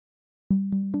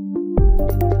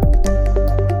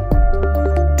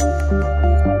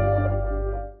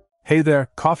Hey there,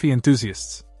 coffee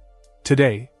enthusiasts!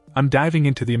 Today, I'm diving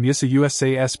into the IMUSA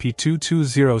USA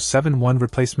SP-22071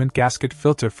 replacement gasket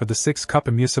filter for the 6-cup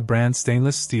IMUSA brand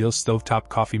stainless steel stovetop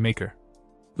coffee maker.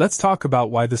 Let's talk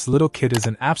about why this little kit is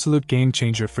an absolute game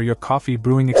changer for your coffee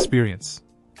brewing experience.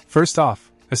 First off,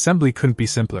 assembly couldn't be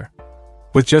simpler.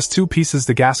 With just 2 pieces,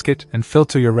 the gasket and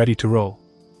filter, you're ready to roll.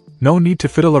 No need to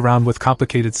fiddle around with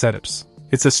complicated setups.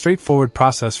 It's a straightforward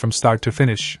process from start to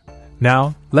finish.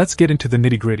 Now, let's get into the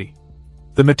nitty-gritty.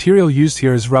 The material used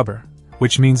here is rubber,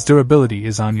 which means durability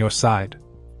is on your side.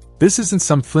 This isn't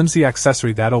some flimsy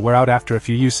accessory that'll wear out after a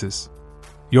few uses.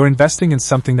 You're investing in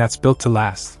something that's built to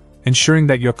last, ensuring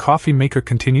that your coffee maker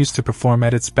continues to perform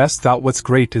at its best. What's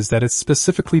great is that it's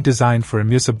specifically designed for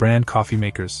IMUSA brand coffee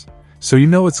makers, so you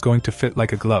know it's going to fit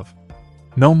like a glove.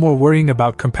 No more worrying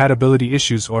about compatibility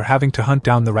issues or having to hunt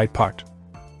down the right part.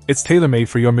 It's tailor-made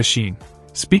for your machine.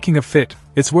 Speaking of fit,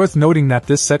 it's worth noting that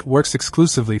this set works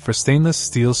exclusively for stainless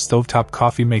steel stovetop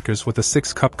coffee makers with a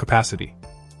 6-cup capacity.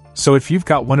 So if you've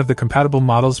got one of the compatible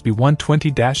models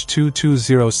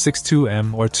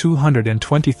B120-22062M or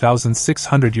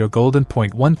 220,600, you're golden.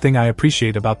 One thing I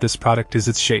appreciate about this product is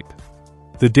its shape.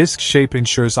 The disc shape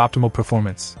ensures optimal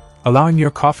performance, allowing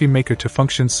your coffee maker to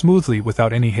function smoothly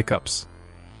without any hiccups.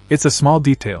 It's a small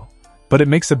detail, but it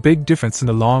makes a big difference in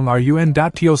the long run.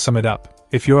 To sum it up,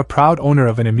 if you're a proud owner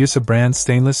of an IMUSA brand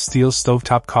stainless steel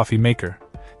stovetop coffee maker,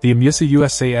 the IMUSA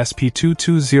USA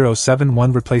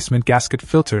SP-22071 replacement gasket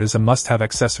filter is a must-have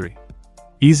accessory.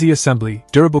 Easy assembly,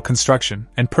 durable construction,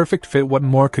 and perfect fit. What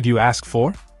more could you ask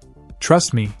for?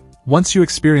 Trust me, once you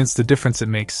experience the difference it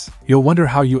makes, you'll wonder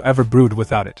how you ever brewed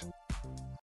without it.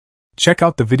 Check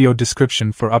out the video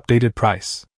description for updated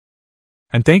price.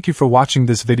 And thank you for watching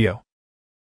this video.